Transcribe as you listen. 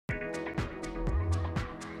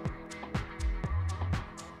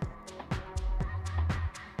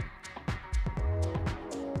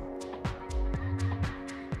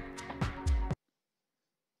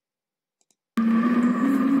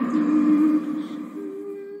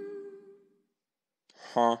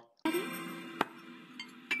Huh?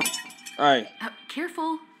 Hey.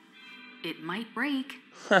 Careful. It might break.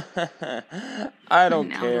 I don't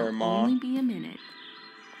now care, it'll Ma. only be a minute.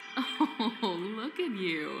 Oh, look at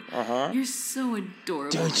you. Uh-huh. You're so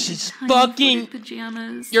adorable. Dude, in she's tiny fucking... footed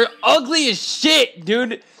pajamas. You're ugly as shit,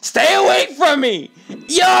 dude. Stay away from me.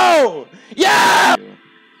 Yo! Yeah!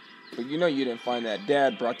 But you know you didn't find that.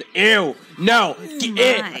 Dad brought the... Ew! No! Get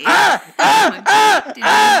it!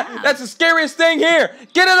 That's the scariest thing here!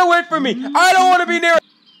 Get it away from me! I don't want to be near...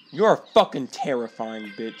 You're a fucking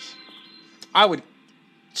terrifying bitch. I would...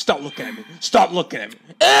 Stop looking at me. Stop looking at me.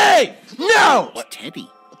 Hey! No! It's Teddy.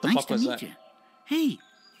 What the nice fuck to was meet that? you. Hey,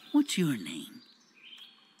 what's your name?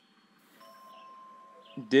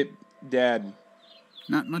 Dad.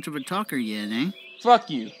 Not much of a talker yet, eh? Fuck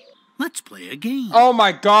you. Let's play a game. Oh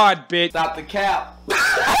my god, bitch. Stop the cap.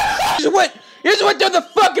 Here's what through the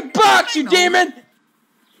fucking box, you demon!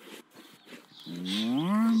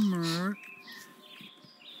 Warmer.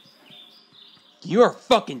 You are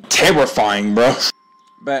fucking terrifying, bro.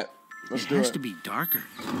 Bet. Let's do it. It has to be darker.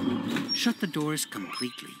 Shut the doors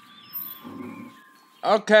completely.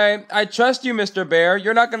 Okay, I trust you, Mr. Bear.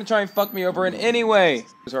 You're not gonna try and fuck me over in any way.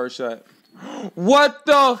 It's hard shut. What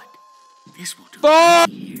the This will do fuck?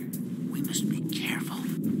 here. We must be careful.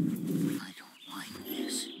 I don't like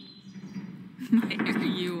this. There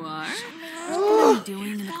you are. What are you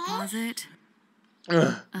doing in the closet?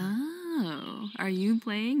 Oh, are you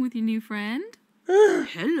playing with your new friend?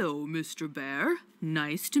 Hello, Mr. Bear.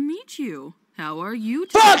 Nice to meet you. How are you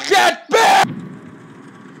today? Fuck that bear!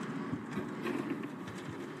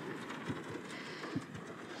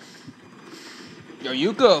 Yo,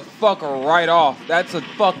 you could fuck her right off. That's a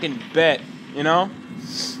fucking bet, you know?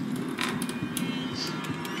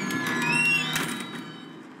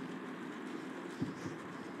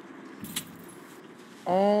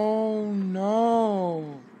 Oh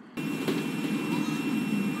no.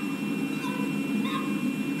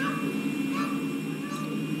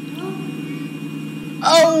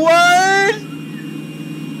 Oh, word!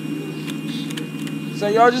 So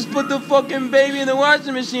y'all just put the fucking baby in the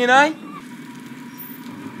washing machine, eh?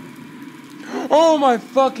 Oh my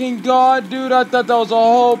fucking god, dude, I thought that was a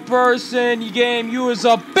whole person. You game, you was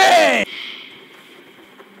a bitch!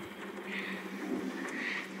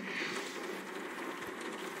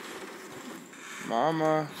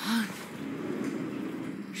 Mama.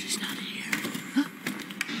 She's not here.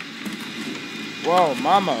 Whoa,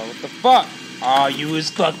 mama, what the fuck? Oh, you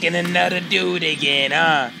was fucking another dude again,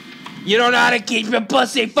 huh? You don't know how to keep your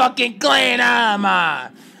pussy fucking clean, huh, ma?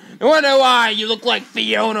 I wonder why you look like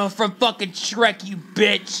Fiona from fucking Shrek, you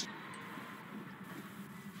bitch.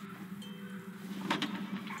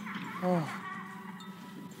 Oh.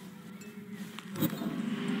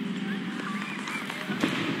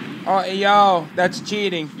 Oh, yo, that's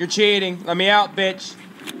cheating. You're cheating. Let me out, bitch.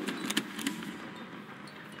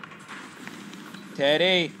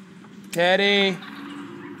 Teddy. Teddy.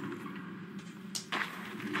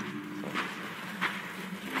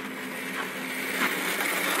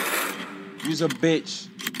 You's a bitch.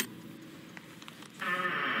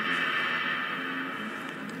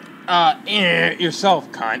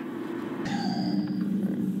 Yourself, cunt.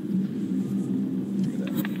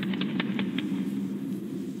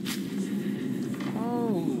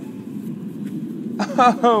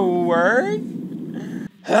 Oh, word?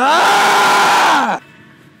 Ah!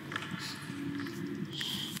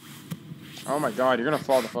 Oh my god, you're gonna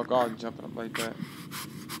fall the fuck off jumping up like that.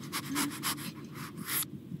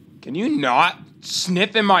 Can you not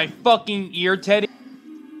sniff in my fucking ear, Teddy?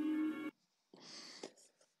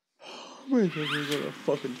 Oh my god, we're gonna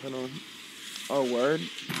fucking turn on. Oh, word?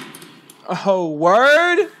 Oh,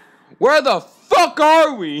 word? Where the fuck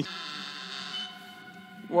are we?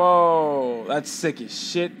 Whoa, that's sick as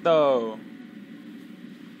shit, though.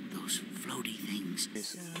 Those floaty things.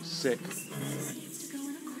 Sick.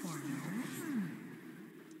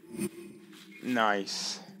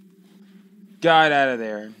 Nice. Got out of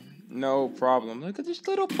there. No problem. Look at this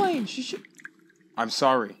little plane. She should... I'm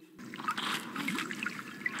sorry.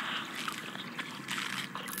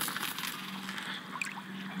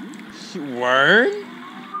 Word?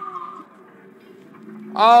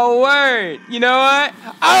 Oh, word. You know what?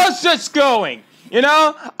 I was just going. You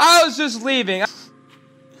know? I was just leaving.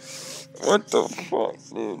 What the fuck,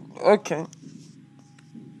 dude? Okay.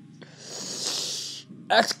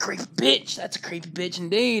 That's a creepy bitch. That's a creepy bitch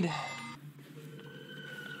indeed.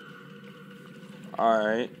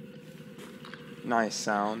 Alright. Nice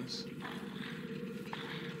sounds.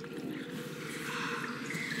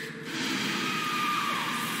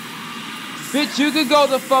 Bitch, you could go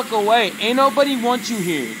the fuck away. Ain't nobody want you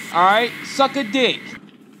here. Alright? Suck a dick.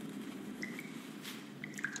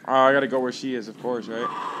 Oh, I gotta go where she is, of course, right?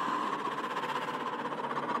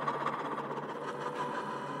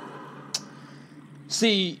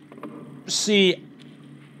 See.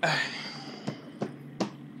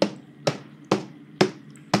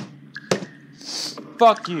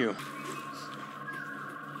 Fuck you.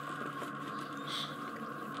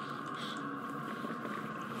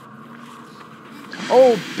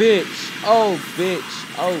 Oh, bitch. Oh, bitch.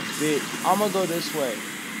 Oh, bitch. I'm gonna go this way.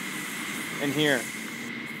 In here.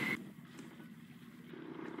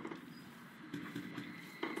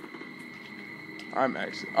 I'm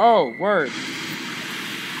actually... Oh, word.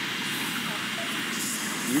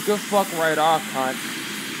 You can fuck right off, cunt.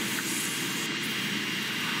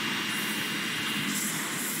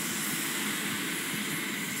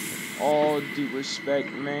 All due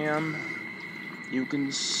respect, ma'am. You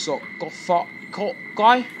can suck a fuck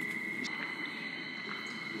guy.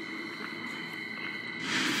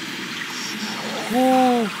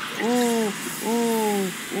 Ooh, ooh,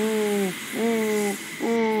 ooh, ooh, ooh,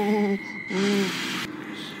 ooh, ooh.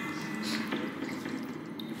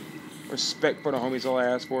 Respect for the homies, all I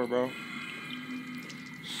asked for, bro.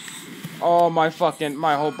 Oh, my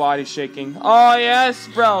whole body's shaking. Oh, yes,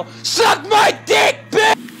 bro. Suck my dick,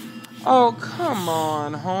 bitch! Oh, come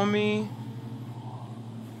on, homie.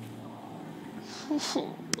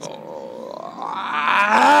 Oh,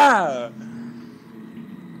 ah.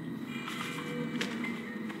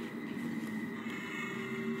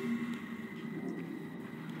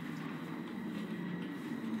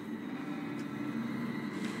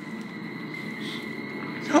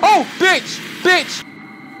 Oh, bitch! Bitch!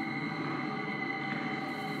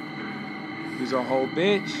 Use a whole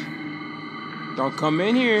bitch. Don't come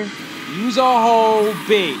in here. Use a whole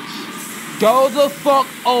bitch. Go the fuck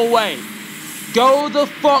away. Go the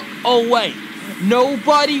fuck away.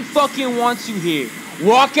 Nobody fucking wants you here.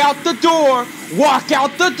 Walk out the door. Walk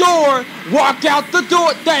out the door. Walk out the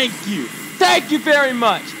door. Thank you. Thank you very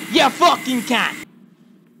much. You fucking can't.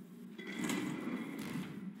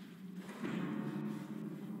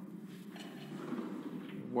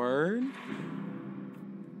 Word?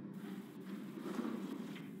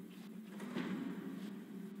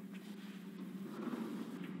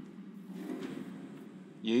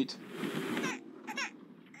 Yeet.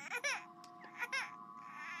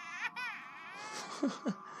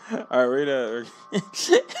 Alright,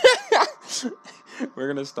 we're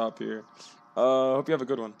gonna stop here. Hope you have a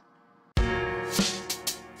good one.